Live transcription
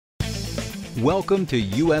Welcome to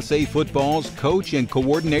USA Football's Coach and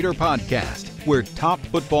Coordinator Podcast, where top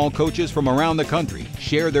football coaches from around the country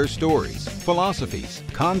share their stories, philosophies,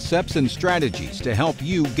 concepts, and strategies to help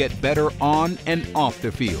you get better on and off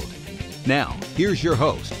the field. Now, here's your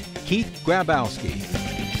host, Keith Grabowski.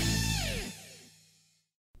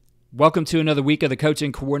 Welcome to another week of the Coach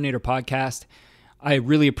and Coordinator Podcast. I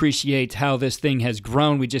really appreciate how this thing has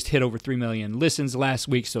grown. We just hit over 3 million listens last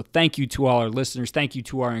week, so thank you to all our listeners. Thank you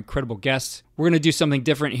to our incredible guests. We're going to do something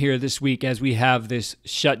different here this week as we have this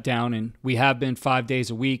shutdown, and we have been 5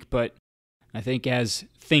 days a week, but I think as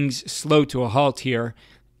things slow to a halt here,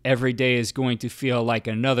 every day is going to feel like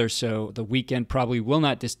another, so the weekend probably will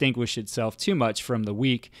not distinguish itself too much from the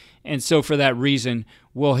week. And so for that reason,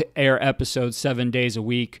 we'll air episodes 7 days a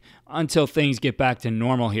week until things get back to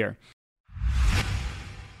normal here.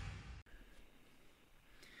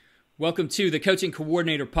 Welcome to the Coaching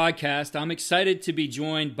Coordinator Podcast. I'm excited to be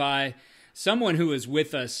joined by someone who was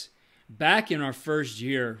with us back in our first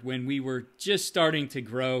year when we were just starting to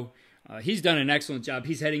grow. He's done an excellent job.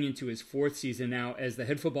 He's heading into his fourth season now as the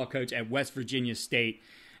head football coach at West Virginia State,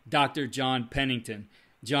 Dr. John Pennington.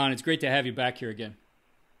 John, it's great to have you back here again.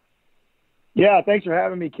 Yeah, thanks for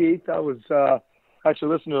having me, Keith. I was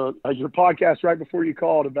actually listening to your podcast right before you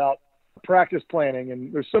called about practice planning,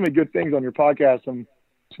 and there's so many good things on your podcast. I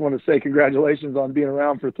just want to say congratulations on being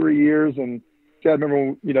around for 3 years. And I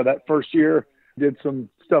remember, that first year did some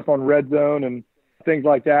stuff on Red Zone and things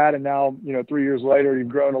like that. And now, 3 years later, you've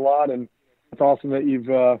grown a lot, and it's awesome that you've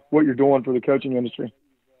what you're doing for the coaching industry.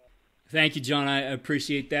 Thank you, John. I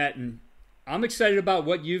appreciate that. And I'm excited about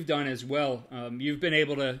what you've done as well. You've been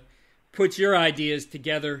able to put your ideas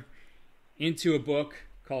together into a book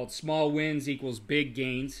called Small Wins Equals Big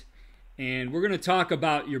Gains. And we're going to talk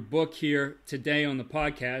about your book here today on the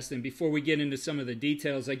podcast. And before we get into some of the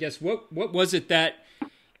details, I guess, what was it that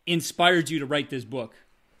inspired you to write this book?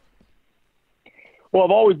 Well,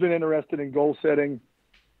 I've always been interested in goal setting,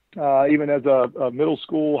 even as a middle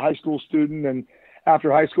school, high school student. And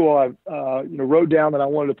after high school, I wrote down that I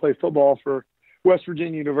wanted to play football for West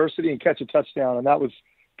Virginia University and catch a touchdown. And that was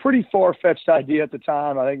a pretty far-fetched idea at the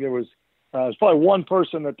time. I think there was probably one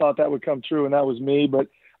person that thought that would come true, and that was me. But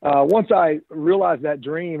once I realized that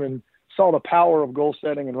dream and saw the power of goal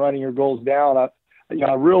setting and writing your goals down,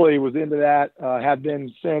 I really was into that, have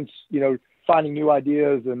been since, finding new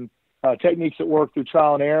ideas and techniques that work through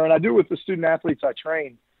trial and error. And I do it with the student athletes I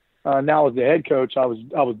train. Now as the head coach, I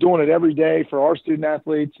was doing it every day for our student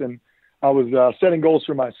athletes, and I was setting goals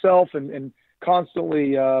for myself and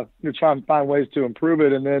constantly trying to find ways to improve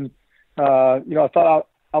it. And then, I thought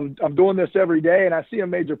I'm doing this every day, and I see a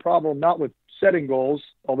major problem, not with setting goals,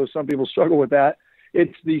 although some people struggle with that.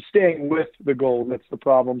 It's the staying with the goal that's the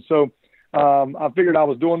problem. So I figured I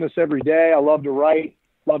was doing this every day. I love to write,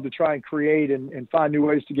 love to try and create and find new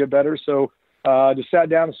ways to get better. So I just sat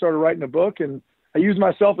down and started writing a book, and I used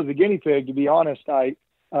myself as a guinea pig, to be honest. I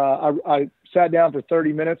sat down for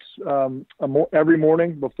 30 minutes every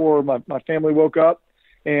morning before my family woke up,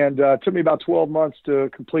 and it took me about 12 months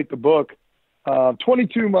to complete the book.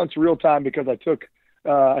 22 months real time because I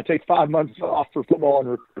take 5 months off for football and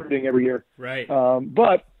recruiting every year. Right.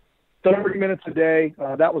 But 30 minutes a day,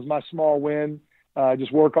 that was my small win.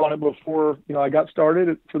 Just work on it before, I got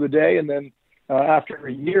started for the day. And then after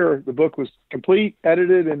a year, the book was complete,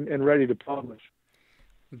 edited, and ready to publish.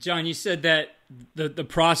 John, you said that the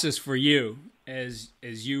process for you as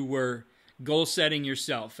you were goal setting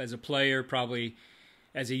yourself as a player, probably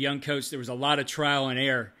as a young coach, there was a lot of trial and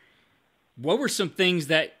error. What were some things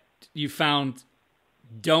that you found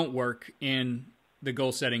don't work in the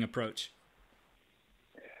goal setting approach?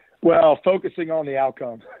 Well, focusing on the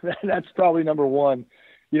outcome. That's probably number one.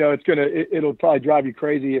 It'll probably drive you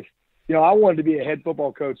crazy if, I wanted to be a head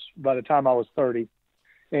football coach by the time I was 30.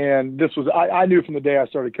 And I knew from the day I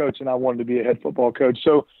started coaching, I wanted to be a head football coach.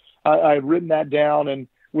 So I had written that down and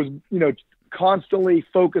was, constantly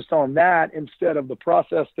focused on that instead of the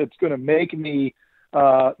process that's going to make me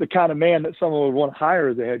the kind of man that someone would want to hire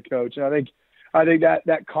as a head coach. And I think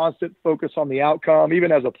that constant focus on the outcome,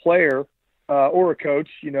 even as a player or a coach,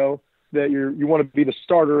 that you want to be the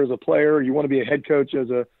starter as a player, you want to be a head coach as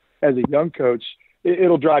a young coach,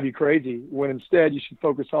 it'll drive you crazy. When instead you should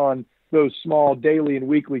focus on those small daily and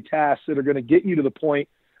weekly tasks that are going to get you to the point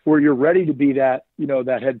where you're ready to be that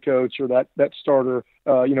head coach or that starter,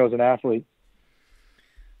 as an athlete.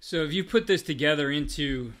 So if you put this together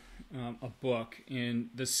into a book, and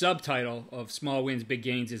the subtitle of Small Wins, Big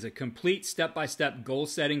Gains is a complete step-by-step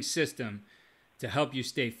goal-setting system to help you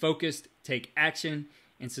stay focused, take action,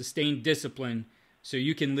 and sustain discipline so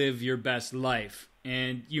you can live your best life.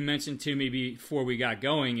 And you mentioned to me before we got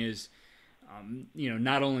going is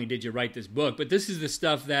not only did you write this book, but this is the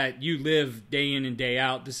stuff that you live day in and day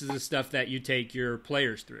out. This is the stuff that you take your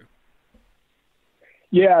players through.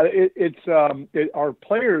 Yeah, our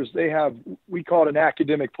players, we call it an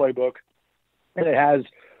academic playbook, and it has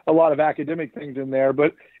a lot of academic things in there,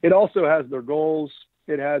 but it also has their goals.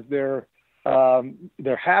 It has their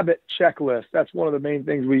habit checklist. That's one of the main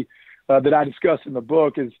things that I discuss in the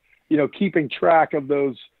book is, keeping track of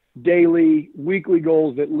those daily, weekly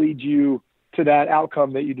goals that lead you to that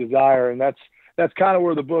outcome that you desire. And that's kind of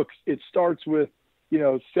where the book, it starts with,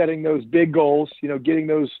 setting those big goals, getting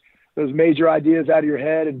those major ideas out of your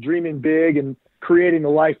head and dreaming big and creating the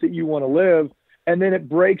life that you want to live. And then it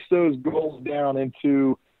breaks those goals down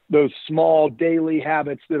into those small daily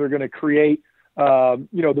habits that are going to create,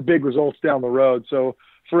 the big results down the road. So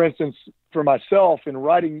for instance, for myself in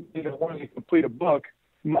writing, wanting to complete a book,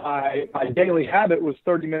 my daily habit was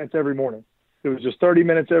 30 minutes every morning. It was just 30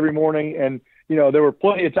 minutes every morning. And, there were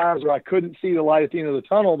plenty of times where I couldn't see the light at the end of the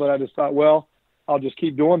tunnel, but I just thought, well, I'll just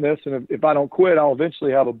keep doing this. And if I don't quit, I'll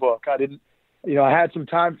eventually have a book. I didn't, I had some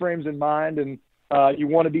time frames in mind, and you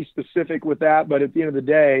want to be specific with that. But at the end of the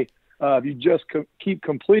day, if you just keep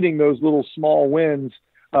completing those little small wins,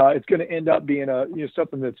 it's going to end up being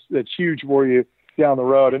something that's huge for you down the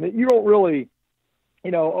road. And you don't really,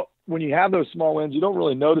 when you have those small wins, you don't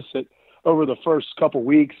really notice it over the first couple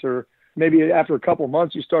weeks, or maybe after a couple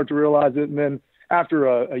months, you start to realize it. And then after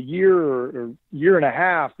a year or year and a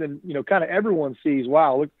half, then, kind of everyone sees,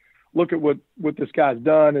 wow, look at what this guy's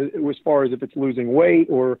done as far as if it's losing weight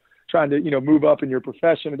or trying to, move up in your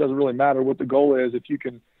profession. It doesn't really matter what the goal is if you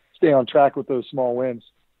can stay on track with those small wins.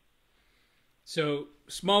 So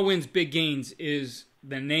Small Wins, Big Gains is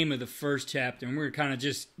the name of the first chapter, and we're going to kind of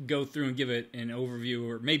just go through and give it an overview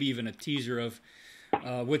or maybe even a teaser of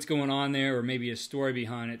what's going on there, or maybe a story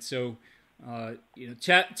behind it. So,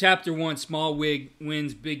 chapter 1, Small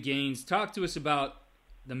Wins, Big Gains. Talk to us about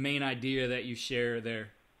the main idea that you share there.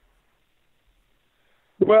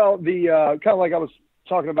 Well, the kind of like I was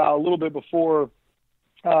talking about a little bit before,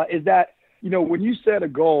 is that, when you set a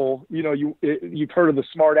goal, you've heard of the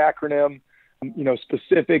S.M.A.R.T.E.R acronym,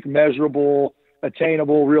 specific, measurable,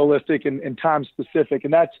 attainable, realistic, and time specific.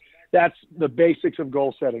 And that's the basics of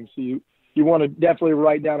goal setting. So you want to definitely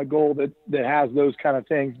write down a goal that has those kind of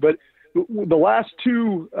things. But the last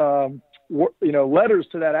two, letters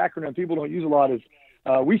to that acronym people don't use a lot is,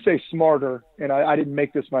 we say S.M.A.R.T.E.R, and I didn't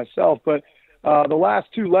make this myself, but the last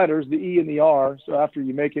two letters, the E and the R, so after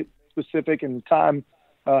you make it specific and time,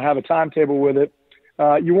 have a timetable with it,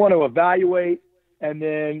 you want to evaluate and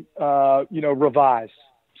then, revise.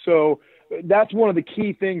 So that's one of the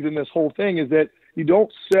key things in this whole thing is that you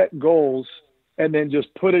don't set goals and then just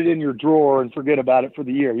put it in your drawer and forget about it for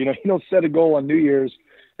the year. You don't set a goal on New Year's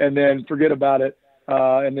and then forget about it,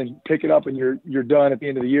 and then pick it up and you're done at the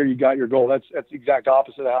end of the year. You got your goal. That's the exact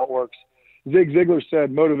opposite of how it works. Zig Ziglar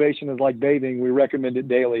said, motivation is like bathing. We recommend it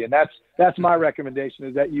daily. And that's my recommendation,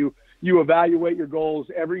 is that you evaluate your goals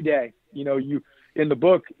every day. In the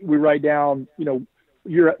book, we write down,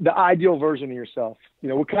 you're the ideal version of yourself,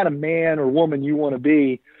 what kind of man or woman you want to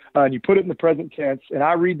be. And you put it in the present tense. And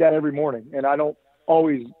I read that every morning, and I don't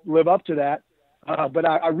always live up to that. But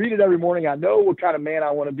I read it every morning. I know what kind of man I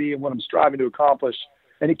want to be and what I'm striving to accomplish.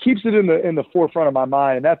 And it keeps it in the forefront of my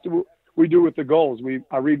mind. And that's what we do with the goals.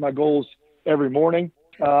 I read my goals every morning.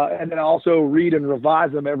 And then I also read and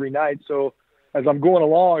revise them every night. So as I'm going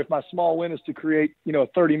along, if my small win is to create, a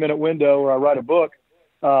 30-minute window where I write a book,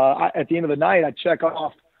 at the end of the night, I check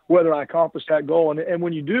off whether I accomplished that goal. And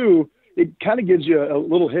when you do, it kind of gives you a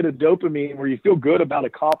little hit of dopamine where you feel good about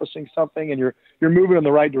accomplishing something and you're moving in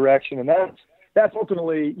the right direction. And that's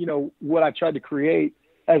ultimately, what I tried to create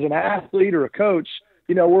as an athlete or a coach.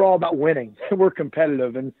 We're all about winning. We're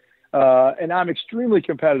competitive, and I'm extremely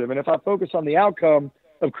competitive. And if I focus on the outcome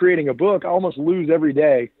of creating a book, I almost lose every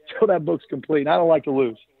day till that book's complete. And I don't like to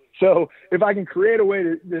lose. So if I can create a way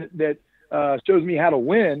that shows me how to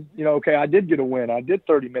win, okay, I did get a win. I did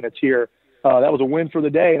 30 minutes here. That was a win for the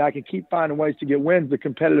day, and I can keep finding ways to get wins. The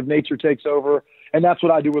competitive nature takes over, and that's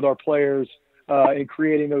what I do with our players in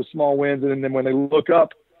creating those small wins. And then when they look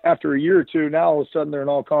up after a year or two, now all of a sudden they're an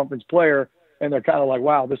all-conference player, and they're kind of like,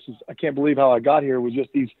 wow, I can't believe how I got here with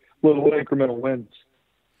just these little incremental wins.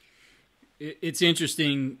 It's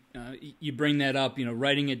interesting you bring that up,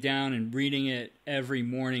 writing it down and reading it every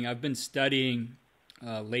morning. I've been studying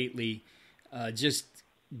lately just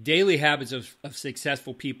daily habits of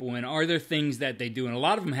successful people, and are there things that they do? And a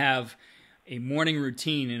lot of them have a morning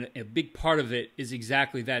routine, and a big part of it is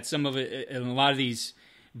exactly that. Some of it, in a lot of these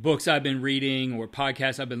books I've been reading or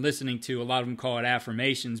podcasts I've been listening to, a lot of them call it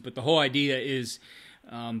affirmations, but the whole idea is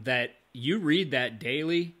that you read that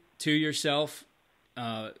daily to yourself,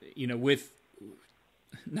 with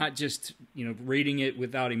not just, reading it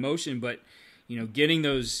without emotion, but, getting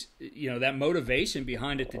those, that motivation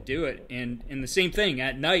behind it to do it. And the same thing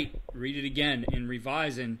at night, read it again and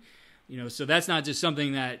revise. And, so that's not just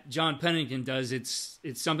something that John Pennington does. It's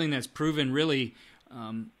something that's proven really,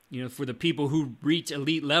 for the people who reach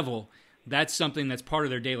elite level, that's something that's part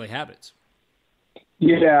of their daily habits.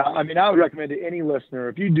 Yeah. I mean, I would recommend to any listener,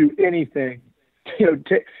 if you do anything,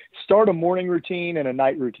 start a morning routine and a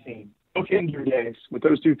night routine. Book into your days with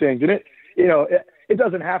those two things. And it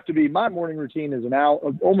doesn't have to be, my morning routine is an hour,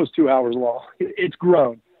 almost 2 hours long. It's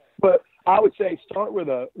grown, but I would say start with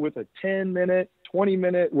a 10-minute,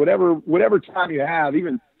 20-minute, whatever time you have,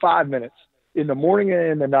 even 5 minutes in the morning and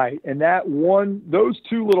in the night. And those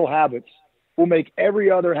two little habits will make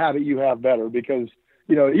every other habit you have better, because,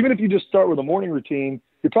 even if you just start with a morning routine,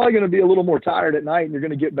 you're probably going to be a little more tired at night and you're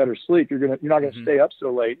going to get better sleep. You're not going to stay up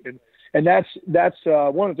so late. And that's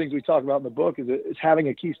one of the things we talk about in the book is having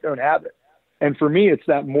a keystone habit. And for me, it's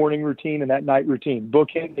that morning routine and that night routine,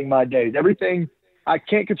 bookending my days. Everything, I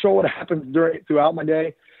can't control what happens throughout my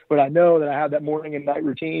day, but I know that I have that morning and night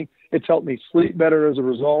routine. It's helped me sleep better as a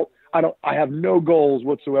result. I have no goals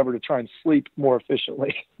whatsoever to try and sleep more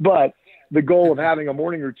efficiently, but the goal of having a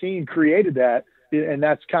morning routine created that. And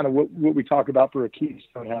that's kind of what we talk about for a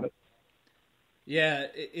keystone habit. Yeah,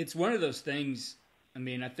 it's one of those things. I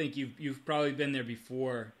mean, I think you've probably been there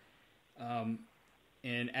before.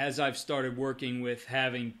 And as I've started working with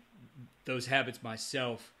having those habits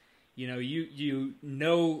myself, you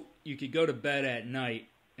could go to bed at night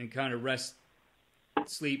and kind of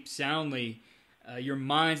sleep soundly. Your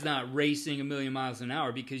mind's not racing a million miles an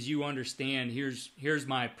hour because you understand here's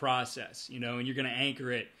my process, and you're going to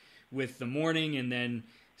anchor it with the morning and then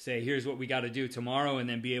say, here's what we got to do tomorrow, and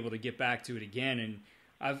then be able to get back to it again. And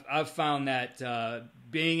I've found that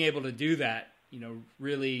being able to do that,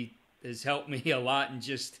 really has helped me a lot in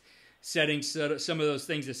just setting some of those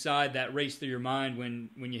things aside that race through your mind when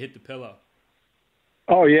you hit the pillow.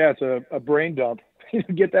 Oh yeah, it's a brain dump.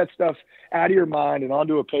 Get that stuff out of your mind and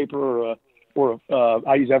onto a paper or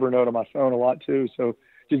I use Evernote on my phone a lot too. So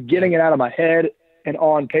just getting it out of my head and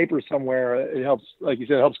on paper somewhere, it helps, like you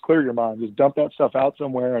said, it helps clear your mind. Just dump that stuff out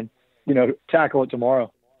somewhere and, tackle it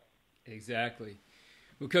tomorrow. Exactly.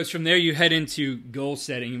 Well, Coach, from there you head into goal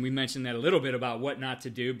setting, and we mentioned that a little bit about what not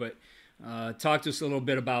to do, but talk to us a little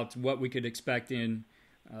bit about what we could expect in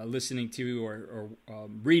listening to or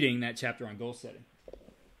reading that chapter on goal setting.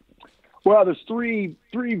 Well, there's three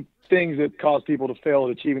things that cause people to fail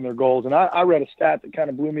at achieving their goals. And I read a stat that kind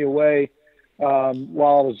of blew me away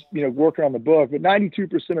while I was, working on the book. But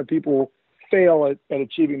 92% of people fail at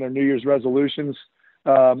achieving their New Year's resolutions.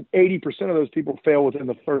 80% of those people fail within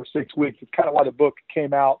the first 6 weeks. It's kind of why the book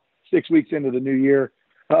came out 6 weeks into the new year.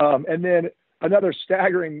 And then another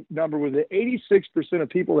staggering number was that 86% of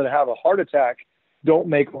people that have a heart attack don't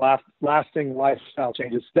make lasting lifestyle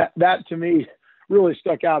changes. That to me really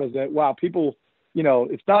stuck out, is that, wow, people,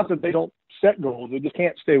 it's not that they don't set goals, they just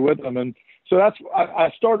can't stay with them. And so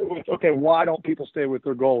I started with, okay, why don't people stay with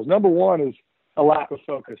their goals? Number one is a lack of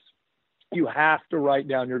focus. You have to write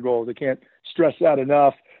down your goals. I can't stress that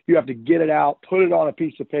enough. You have to get it out, put it on a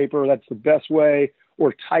piece of paper. That's the best way,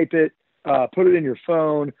 or type it, put it in your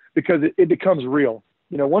phone, because it becomes real.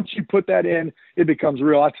 Once you put that in, it becomes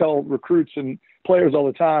real. I tell recruits and players all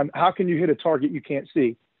the time, how can you hit a target you can't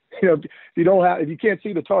see? If you can't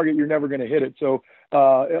see the target, you're never going to hit it. So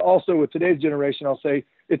also with today's generation, I'll say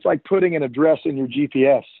it's like putting an address in your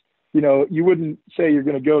GPS. You wouldn't say you're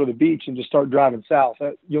going to go to the beach and just start driving south.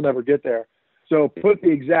 You'll never get there. So put the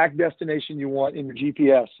exact destination you want in your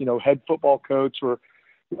GPS, head football coach or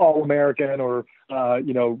All-American or,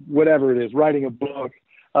 whatever it is, writing a book,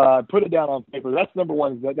 put it down on paper. That's number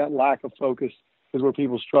one, is that lack of focus is where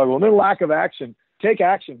people struggle. And then lack of action. Take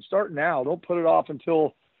action. Start now. Don't put it off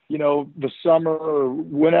until, the summer or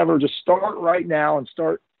whenever. Just start right now and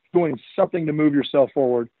start doing something to move yourself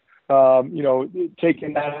forward.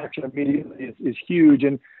 Taking that action immediately is huge.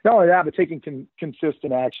 And not only that, but taking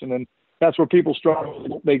consistent action. And that's where people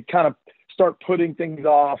struggle. They kind of start putting things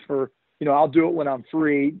off, or, I'll do it when I'm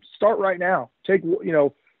free. Start right now.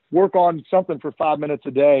 Work on something for 5 minutes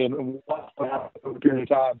a day and watch what happens over a period of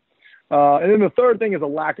time. And then the third thing is a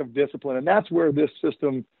lack of discipline. And that's where this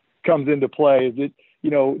system comes into play. Is it,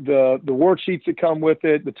 the worksheets that come with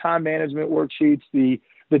it, the time management worksheets, the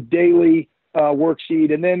daily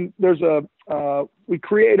worksheet. And then there's we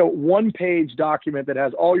create a 1-page document that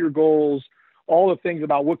has all your goals, all the things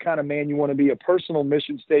about what kind of man you want to be, a personal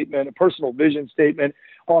mission statement, a personal vision statement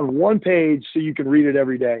on 1 page, so you can read it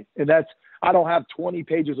every day. And I don't have 20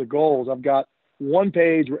 pages of goals. I've got one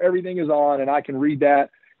page where everything is on, and I can read that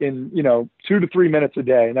in, 2 to 3 minutes a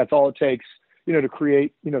day. And that's all it takes, to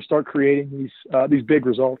create, start creating these big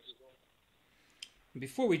results.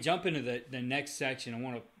 Before we jump into the next section, I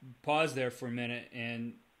want to pause there for a minute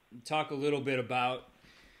and talk a little bit about,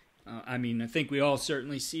 I think we all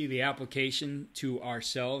certainly see the application to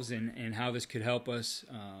ourselves and how this could help us,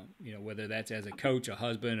 whether that's as a coach, a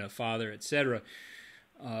husband, a father, etc.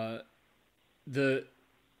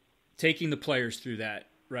 Taking the players through that,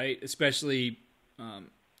 right? Especially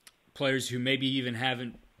players who maybe even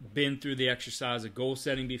haven't been through the exercise of goal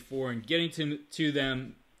setting before, and getting to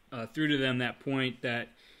them, through to them that point that,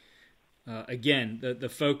 again, the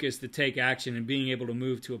focus, the take action, and being able to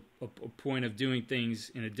move to a point of doing things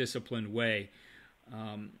in a disciplined way.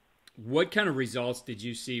 What kind of results did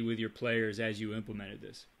you see with your players as you implemented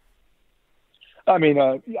this?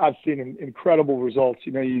 I've seen incredible results.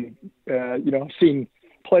 I've seen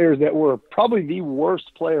players that were probably the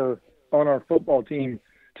worst player on our football team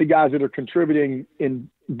to guys that are contributing in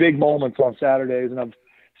big moments on Saturdays. And I've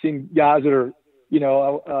seen guys that are,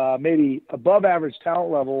 maybe above average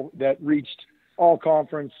talent level that reached all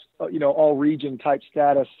conference, all region type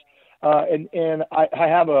status. And I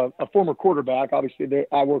have a former quarterback. Obviously,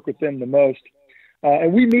 I work with them the most.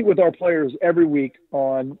 And we meet with our players every week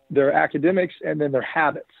on their academics and then their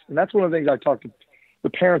habits. And that's one of the things I talk to the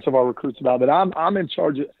parents of our recruits about, that I'm in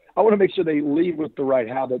charge of. I want to make sure they leave with the right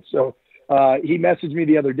habits. So he messaged me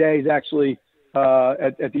the other day. He's actually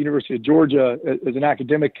at the University of Georgia as an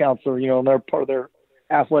academic counselor, and they're part of their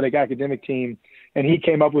athletic academic team. And he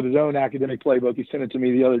came up with his own academic playbook. He sent it to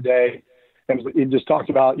me the other day. And he just talked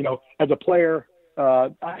about, as a player,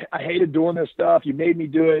 I hated doing this stuff. You made me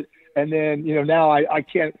do it. And then, now I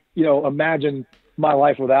can't, imagine my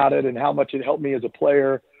life without it, and how much it helped me as a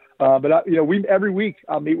player. But every week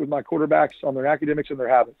I'll meet with my quarterbacks on their academics and their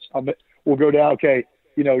habits. We'll go down, okay,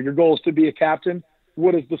 your goal is to be a captain.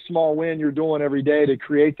 What is the small win you're doing every day to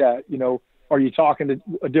create that? Are you talking to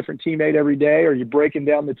a different teammate every day? Are you breaking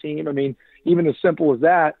down the team? Even as simple as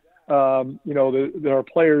that, our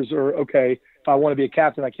players are, okay, if I want to be a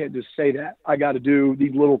captain, I can't just say that. I got to do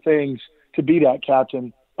these little things to be that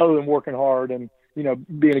captain, other than working hard and,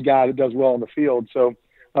 being a guy that does well on the field. So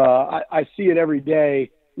I see it every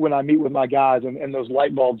day when I meet with my guys, and those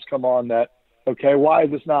light bulbs come on that, okay, why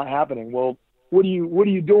is this not happening? Well, what are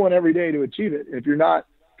you doing every day to achieve it? If you're not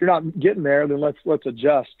getting there, then let's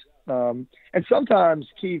adjust. And sometimes,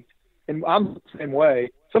 Keith, and I'm the same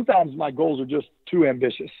way, sometimes my goals are just too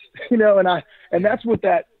ambitious, and that's what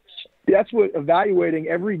evaluating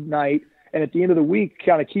every night and at the end of the week,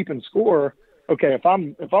 kind of keeping score. Okay, if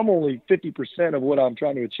I'm only 50% of what I'm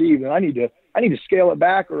trying to achieve, then I need to scale it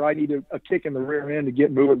back, or I need a kick in the rear end to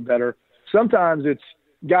get moving better. Sometimes it's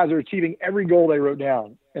guys are achieving every goal they wrote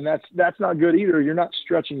down, and that's not good either. You're not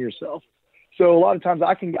stretching yourself. So a lot of times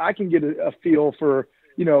I can get a feel for,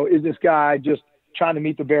 is this guy just trying to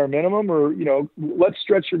meet the bare minimum, or, let's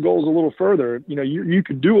stretch your goals a little further. You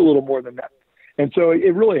could do a little more than that. And so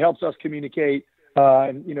it really helps us communicate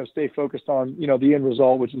and, stay focused on, the end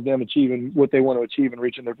result, which is them achieving what they want to achieve and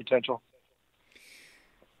reaching their potential.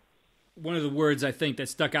 One of the words I think that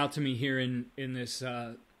stuck out to me here in this,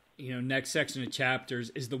 next section of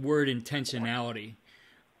chapters is the word intentionality.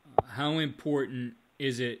 How important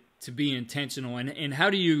is it to be intentional, and how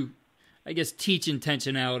do you, I guess, teach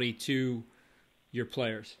intentionality to your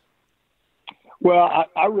players? Well,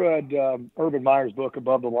 I read Urban Meyer's book,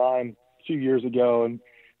 Above the Line, a few years ago, and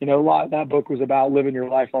a lot of that book was about living your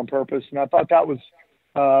life on purpose. And I thought that was,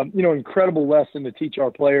 incredible lesson to teach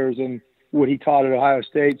our players, and what he taught at Ohio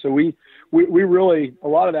State. So we really, a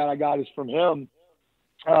lot of that I got is from him.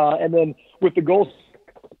 And then with the goals,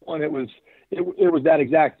 it was that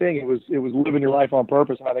exact thing. It was living your life on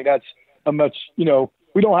purpose. And I think that's a much,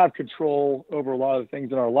 we don't have control over a lot of the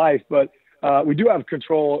things in our life, but we do have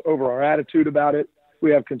control over our attitude about it.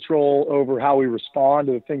 We have control over how we respond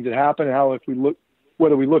to the things that happen, and how,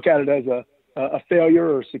 whether we look at it as a failure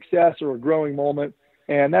or success or a growing moment.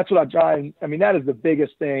 And that's what I'm trying. That is the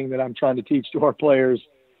biggest thing that I'm trying to teach to our players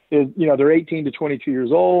is, they're 18 to 22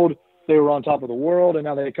 years old. They were on top of the world, and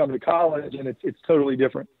now they come to college, and it's totally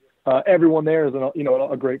different. Everyone there is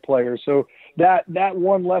a great player. So that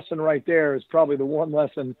one lesson right there is probably the one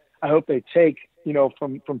lesson I hope they take,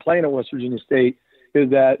 from playing at West Virginia State, is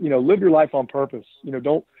that, live your life on purpose.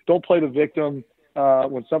 Don't play the victim.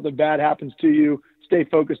 When something bad happens to you, stay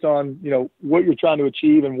focused on, what you're trying to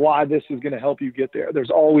achieve and why this is going to help you get there. There's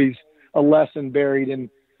always a lesson buried in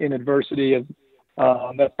adversity, and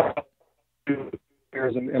that's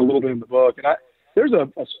and a little bit in the book. And there's a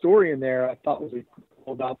story in there I thought was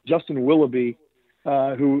about Justin Willoughby,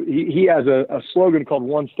 who he has a slogan called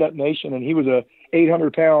One Step Nation, and he was a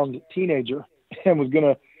 800-pound teenager and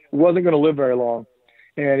wasn't gonna live very long.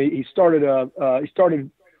 And he started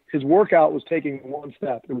his workout was taking one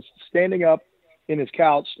step. It was standing up in his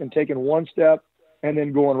couch and taking one step and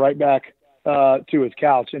then going right back to his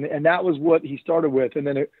couch. And that was what he started with. And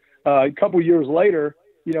then a couple years later,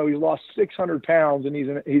 he lost 600 pounds, and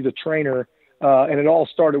he's a trainer. And it all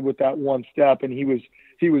started with that one step. And he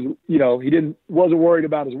wasn't worried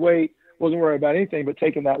about his weight, wasn't worried about anything, but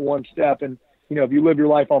taking that one step. And, if you live your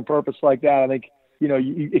life on purpose like that, I think,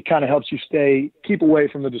 it kind of helps you keep away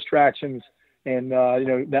from the distractions and,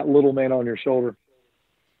 that little man on your shoulder.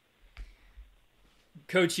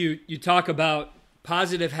 Coach, you talk about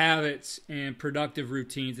positive habits and productive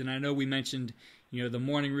routines. And I know we mentioned, the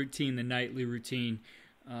morning routine, the nightly routine,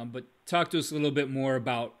 but talk to us a little bit more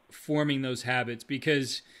about forming those habits,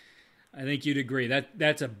 because I think you'd agree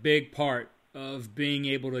that's a big part of being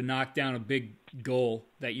able to knock down a big goal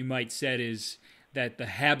that you might set, is that the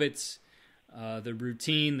habits, the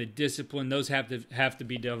routine, the discipline, those have to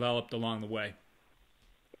be developed along the way.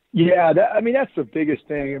 Yeah, that's the biggest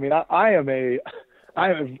thing. I am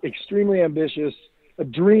an extremely ambitious, a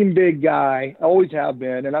dream big guy. I always have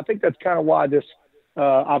been, and I think that's kind of why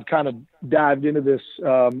I've kind of dived into this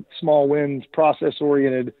small wins,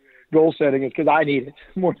 process-oriented goal setting, is because I need it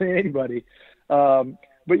more than anybody.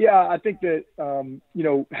 But yeah, I think that,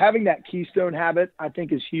 having that keystone habit, I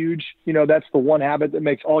think, is huge. That's the one habit that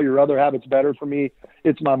makes all your other habits better. For me,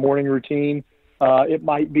 it's my morning routine. It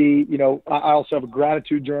might be, I also have a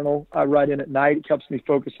gratitude journal I write in at night. It helps me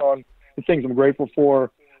focus on the things I'm grateful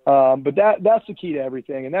for. But that's the key to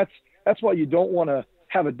everything. And that's why you don't want to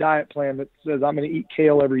have a diet plan that says I'm going to eat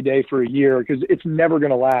kale every day for a year, because it's never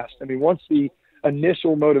going to last. Once the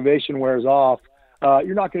initial motivation wears off,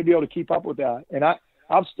 you're not going to be able to keep up with that. And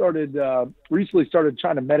I've recently started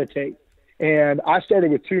trying to meditate, and I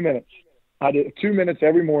started with 2 minutes. I did 2 minutes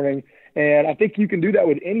every morning. And I think you can do that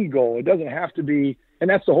with any goal. It doesn't have to be, and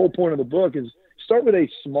that's the whole point of the book, is start with a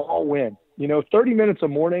small win. 30 minutes a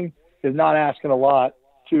morning is not asking a lot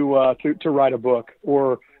to write a book,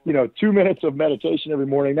 or, 2 minutes of meditation every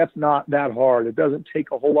morning. That's not that hard. It doesn't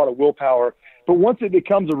take a whole lot of willpower. But once it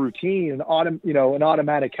becomes a routine, an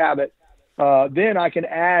automatic habit, then I can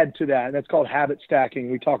add to that. And that's called habit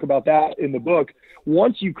stacking. We talk about that in the book.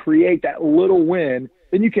 Once you create that little win,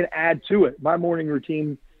 then you can add to it. My morning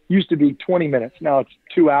routine used to be 20 minutes. Now it's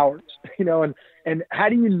 2 hours, and how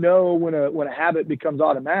do you know when a habit becomes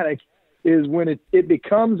automatic is when it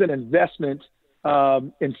becomes an investment,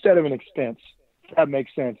 instead of an expense. If that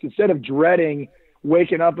makes sense. Instead of dreading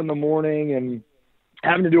waking up in the morning and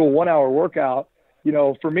having to do a 1 hour workout,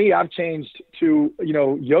 for me, I've changed to,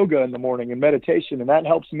 yoga in the morning and meditation, and that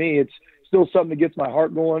helps me. It's still something that gets my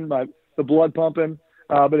heart going, the blood pumping,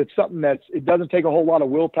 but it's something it doesn't take a whole lot of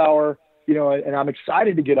willpower. And I'm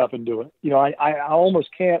excited to get up and do it. I almost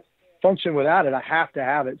can't function without it. I have to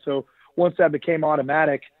have it. So once that became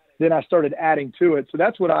automatic, then I started adding to it. So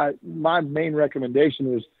that's what my main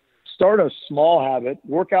recommendation is: start a small habit,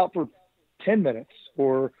 work out for 10 minutes,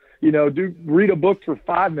 or, read a book for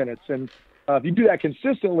 5 minutes. And if you do that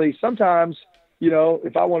consistently, sometimes,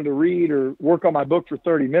 if I wanted to read or work on my book for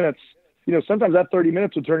 30 minutes, sometimes that 30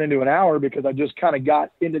 minutes would turn into an hour, because I just kind of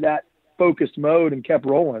got into that focused mode and kept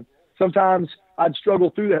rolling. Sometimes I'd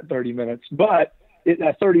struggle through that 30 minutes, but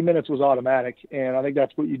that 30 minutes was automatic. And I think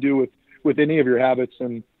that's what you do with any of your habits,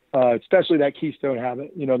 and especially that keystone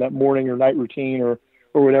habit, that morning or night routine or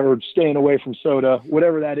whatever, staying away from soda,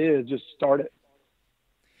 whatever that is, just start it.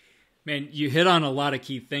 Man, you hit on a lot of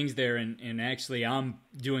key things there, and actually I'm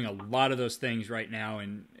doing a lot of those things right now,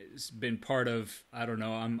 and it's been part of, I don't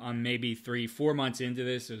know, I'm maybe 3-4 months into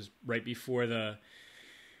this. It was right before the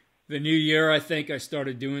new year, I think I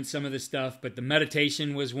started doing some of this stuff, but the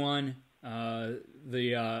meditation was one.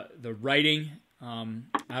 The writing,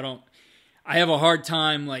 I have a hard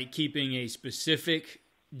time keeping a specific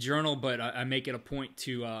journal, but I make it a point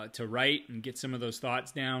to write and get some of those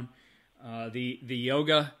thoughts down. The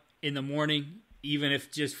yoga in the morning, even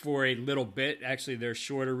if just for a little bit. Actually, they're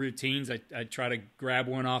shorter routines. I try to grab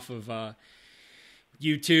one off of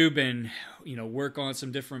YouTube and work on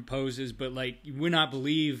some different poses. But you would not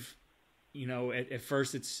believe, at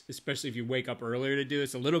first, it's, especially if you wake up earlier to do it,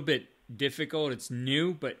 it's a little bit difficult. It's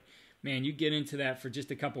new, but man, you get into that for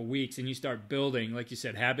just a couple weeks and you start building, like you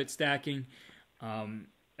said, habit stacking.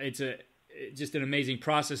 It's just an amazing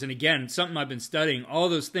process. And again, something I've been studying, all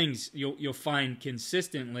those things you'll find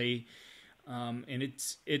consistently. And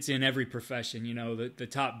it's in every profession, the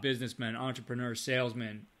top businessmen, entrepreneurs,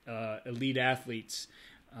 salesmen, elite athletes,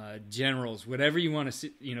 generals, whatever you want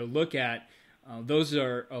to look at. Those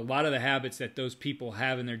are a lot of the habits that those people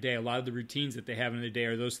have in their day. A lot of the routines that they have in their day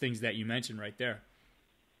are those things that you mentioned right there.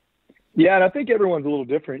 Yeah, and I think everyone's a little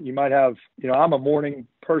different. You might have, I'm a morning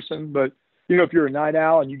person, but, if you're a night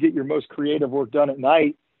owl and you get your most creative work done at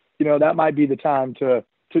night, that might be the time to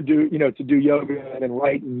do yoga and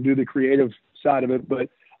write and do the creative side of it. But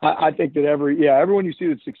I think that everyone you see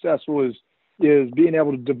that's successful is being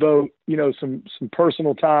able to devote, some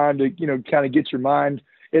personal time to, kind of get your mind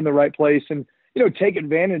in the right place and, take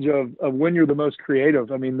advantage of when you're the most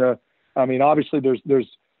creative. Obviously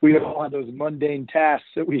we all have those mundane tasks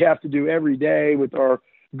that we have to do every day with our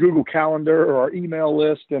Google Calendar or our email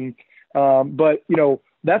list. And, but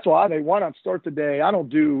that's why why not start the day? I don't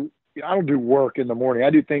do work in the morning. I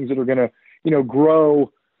do things that are going to,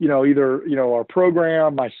 grow, either, our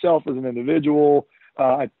program, myself as an individual.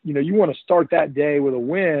 You want to start that day with a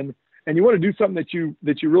win, and you want to do something that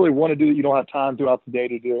you really want to do that you don't have time throughout the day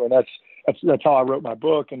to do. And that's how I wrote my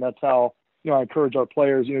book. And that's how, I encourage our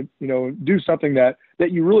players, do something that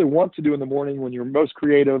you really want to do in the morning when you're most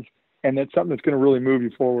creative, and that's something that's going to really move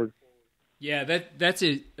you forward. Yeah, that's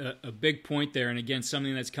a big point there. And again,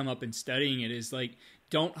 something that's come up in studying it is like,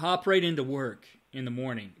 don't hop right into work in the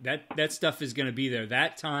morning. That stuff is going to be there.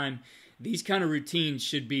 That time, these kind of routines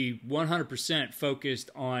should be 100% focused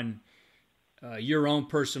on your own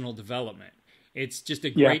personal development. It's just a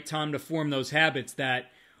great time to form those habits that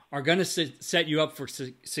are going to set you up for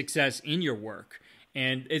success in your work.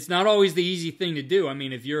 And it's not always the easy thing to do.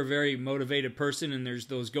 If you're a very motivated person and there's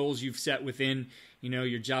those goals you've set within,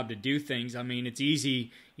 your job to do things, it's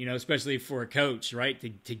easy, especially for a coach, right,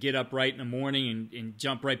 to get up right in the morning and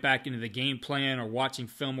jump right back into the game plan or watching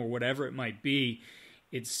film or whatever it might be.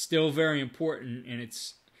 It's still very important. And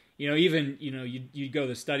it's, even, you go to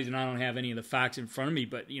the studies, and I don't have any of the facts in front of me,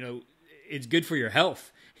 but, it's good for your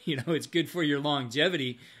health. It's good for your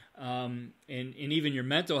longevity. And even your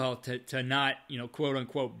mental health to not, quote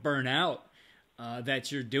unquote, burn out,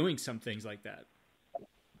 that you're doing some things like that.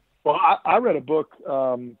 Well, I read a book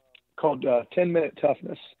called 10-Minute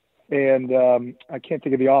Toughness, and I can't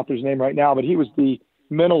think of the author's name right now, but he was the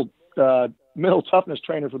mental toughness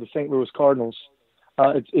trainer for the St. Louis Cardinals.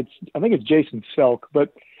 I think it's Jason Selk,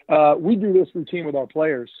 but we do this routine with our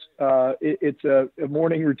players. It's a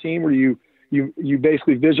morning routine where you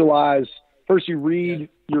basically visualize. First, you read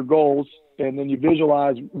your goals, and then you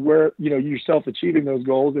visualize where, yourself achieving those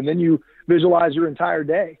goals, and then you visualize your entire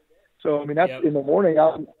day. So, that's in the morning.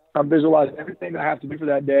 I'm visualizing everything I have to do for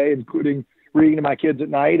that day, including reading to my kids at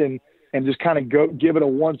night, and just kind of give it a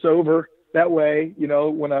once over. That way,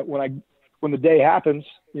 when the day happens,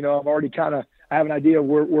 I'm already I have an idea of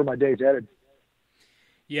where my day's headed.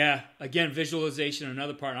 Yeah. Again, visualization,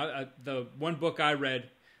 another part. The one book I read,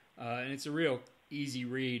 and it's a real easy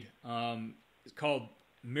read. It's called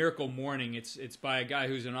Miracle Morning. It's by a guy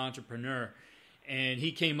who's an entrepreneur, and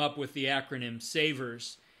he came up with the acronym S.A.R.T.E.R,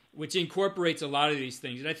 which incorporates a lot of these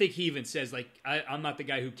things. And I think he even says, I'm not the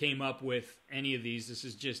guy who came up with any of these. This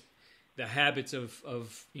is just the habits of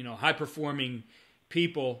high performing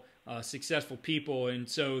people, successful people. And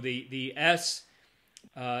so the S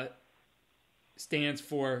stands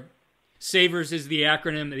for S.A.R.T.E.R is the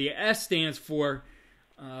acronym. The S stands for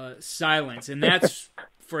silence, and that's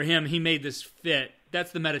for him. He made this fit.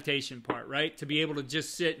 That's the meditation part, right? To be able to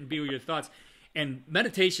just sit and be with your thoughts. And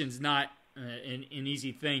meditation's not an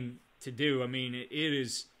easy thing to do. It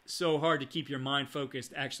is so hard to keep your mind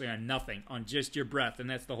focused actually on nothing, on just your breath, and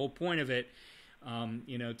that's the whole point of it.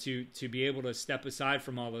 To be able to step aside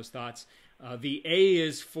from all those thoughts. The A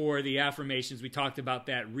is for the affirmations. We talked about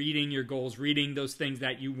that. Reading your goals, reading those things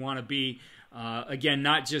that you want to be. Again,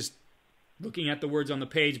 not just looking at the words on the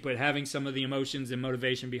page, but having some of the emotions and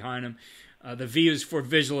motivation behind them. The V is for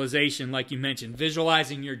visualization, like you mentioned,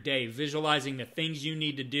 visualizing your day, visualizing the things you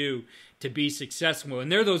need to do to be successful.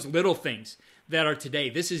 And they're those little things that are today.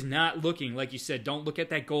 This is not looking, like you said, don't look at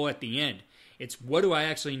that goal at the end. It's what do I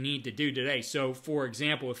actually need to do today? So, for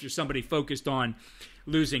example, if you're somebody focused on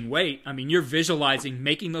losing weight, you're visualizing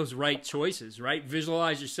making those right choices, right?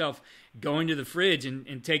 Visualize yourself going to the fridge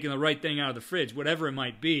and taking the right thing out of the fridge, whatever it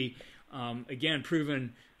might be. Again,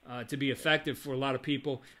 proven to be effective for a lot of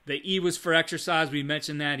people. The E was for exercise. We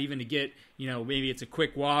mentioned that, even to get, maybe it's a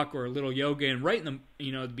quick walk or a little yoga. And right in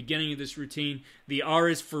the, the beginning of this routine, the R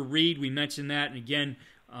is for read. We mentioned that. And again,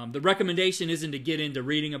 the recommendation isn't to get into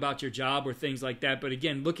reading about your job or things like that. But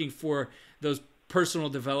again, looking for those personal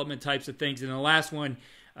development types of things. And the last one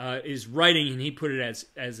is writing. And he put it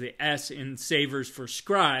as the S in S.A.R.T.E.R for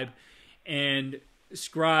scribe. And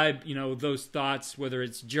scribe, those thoughts, whether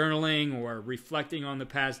it's journaling or reflecting on the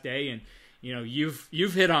past day. And,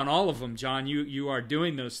 you've hit on all of them, John. You are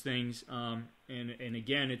doing those things, and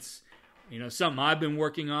again, it's something I've been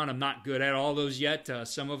working on. I'm not good at all those yet.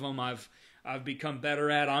 Some of them I've become better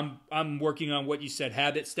at. I'm working on what you said,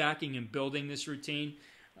 habit stacking and building this routine.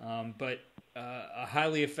 But a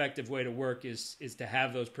highly effective way to work is to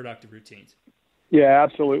have those productive routines. Yeah,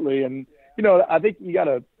 absolutely. And I think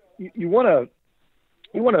you want to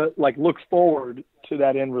like look forward to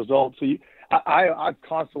that end result. So I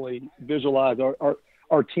constantly visualize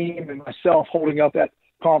our team and myself holding up that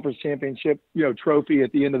conference championship, trophy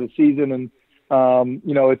at the end of the season. And,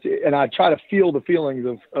 and I try to feel the feelings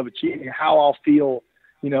of achieving, how I'll feel,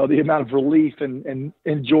 the amount of relief and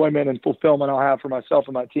enjoyment and fulfillment I'll have for myself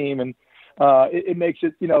and my team. And it makes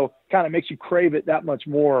it, kind of makes you crave it that much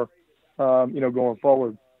more, going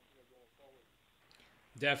forward.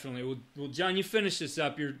 Definitely. Well, John, you finish this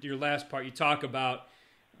up, your last part. You talk about,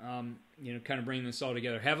 kind of bringing this all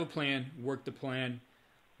together. Have a plan, work the plan,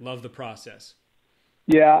 love the process.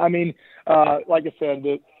 Yeah, I mean, like I said,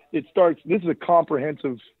 this is a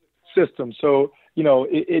comprehensive system. So,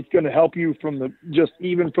 it's going to help you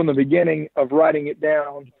even from the beginning of writing it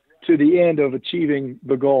down to the end of achieving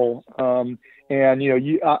the goal.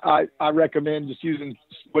 I recommend just using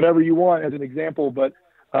whatever you want as an example, but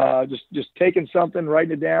just taking something,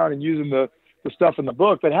 writing it down, and using the stuff in the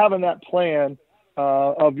book, but having that plan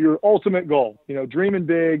of your ultimate goal, dreaming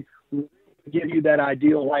big, give you that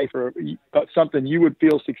ideal life or something you would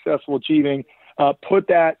feel successful achieving. Put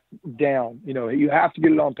that down. You have to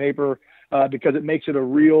get it on paper because it makes it a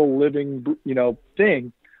real living,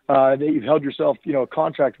 thing that you've held yourself, a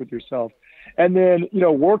contract with yourself. And then,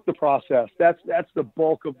 work the process. That's the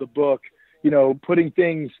bulk of the book, putting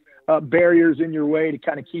things, barriers in your way to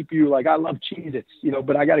kind of keep you like, I love Cheez-Its,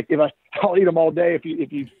 but I'll eat them all day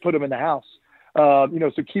if you put them in the house.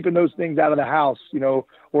 So keeping those things out of the house,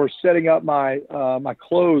 or setting up my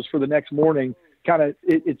clothes for the next morning, kind of,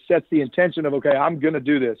 it sets the intention of, okay, I'm going to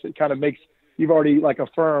do this. It kind of makes, you've already like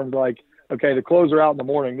affirmed, like, okay, the clothes are out in the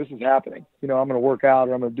morning. This is happening. I'm going to work out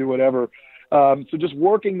or I'm going to do whatever. So just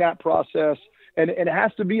working that process, and it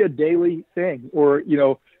has to be a daily thing, or,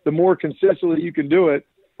 the more consistently you can do it,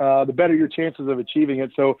 the better your chances of achieving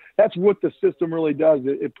it. So that's what the system really does.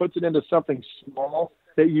 It puts it into something small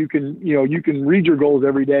that you can read your goals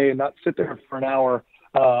every day and not sit there for an hour.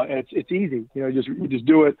 And it's easy, you just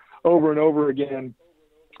do it over and over again.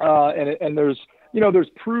 And there's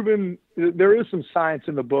proven, there is some science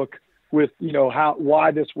in the book with,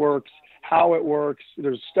 why this works, how it works.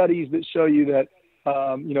 There's studies that show you that,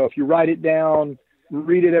 if you write it down,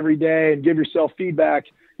 read it every day and give yourself feedback,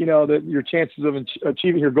 that your chances of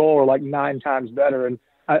achieving your goal are like 9 times better. And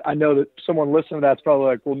I know that someone listening to that's probably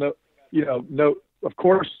like, well, no, of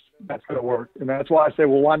course that's going to work. And that's why I say,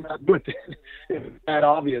 well, why not do it then if it's that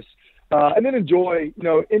obvious? And then enjoy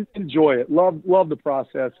it. Love the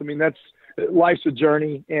process. I mean, life's a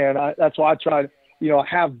journey. And that's why I try to,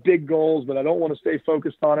 have big goals, but I don't want to stay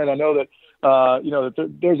focused on it. I know that,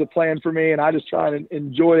 that there's a plan for me, and I just try and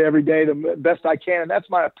enjoy every day the best I can. And that's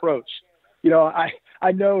my approach.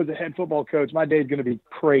 I know as a head football coach, my day is going to be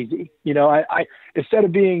crazy. I instead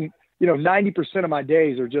of being, 90% of my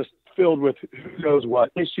days are just filled with who knows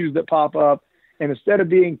what issues that pop up. And instead of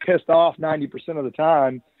being pissed off 90% of the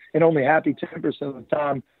time and only happy 10% of the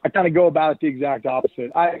time, I kind of go about it the exact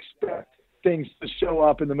opposite. I expect things to show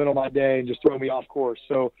up in the middle of my day and just throw me off course.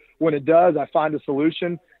 So when it does, I find a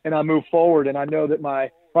solution and I move forward. And I know that my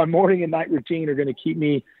morning and night routine are going to keep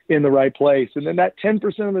me in the right place. And then that 10%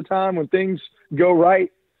 of the time when things go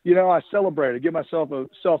right, I celebrate. I give myself a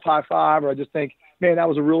self high five, or I just think, man, that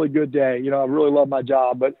was a really good day. I really love my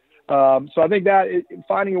job. But so I think that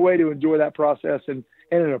finding a way to enjoy that process and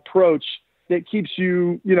an approach that keeps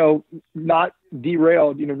you, not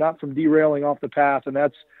derailed, not from derailing off the path. And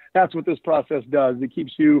that's what this process does. It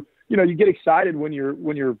keeps you, you get excited when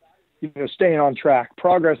you're staying on track.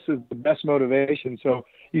 Progress is the best motivation. So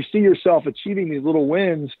you see yourself achieving these little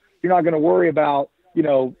wins. You're not going to worry about,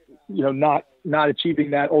 not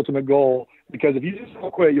achieving that ultimate goal, because if you just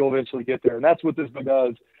don't quit, you'll eventually get there. And that's what this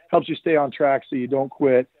does. Helps you stay on track so you don't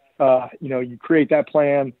quit. You create that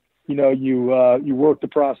plan, you work the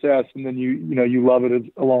process, and then you love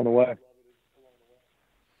it along the way.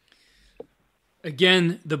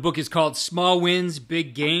 Again, the book is called Small Wins,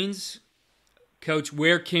 Big Gains. Coach,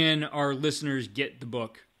 where can our listeners get the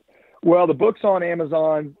book? Well, the book's on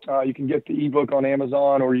Amazon. You can get the ebook on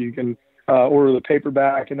Amazon, or you can order the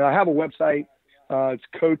paperback. And I have a website. It's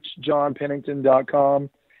coachjohnpennington.com.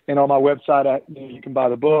 And on my website, you can buy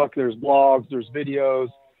the book. There's blogs, there's videos.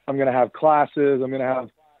 I'm going to have classes. I'm going to have,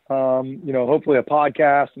 hopefully a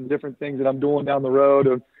podcast and different things that I'm doing down the road.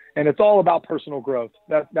 and it's all about personal growth.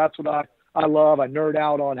 That's what I love. I nerd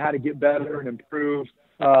out on how to get better and improve.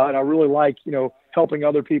 And I really like, helping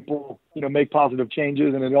other people, make positive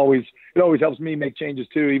changes. And it always helps me make changes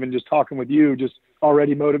too. Even just talking with you, just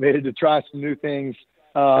already motivated to try some new things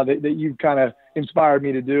that you kind of inspired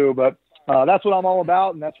me to do. But that's what I'm all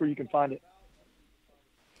about, and that's where you can find it.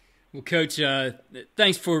 Well, Coach,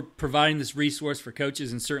 thanks for providing this resource for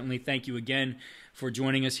coaches, and certainly thank you again for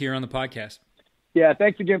joining us here on the podcast. Yeah,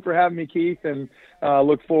 thanks again for having me, Keith, and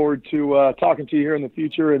look forward to talking to you here in the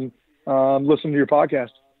future and listening to your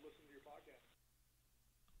podcast.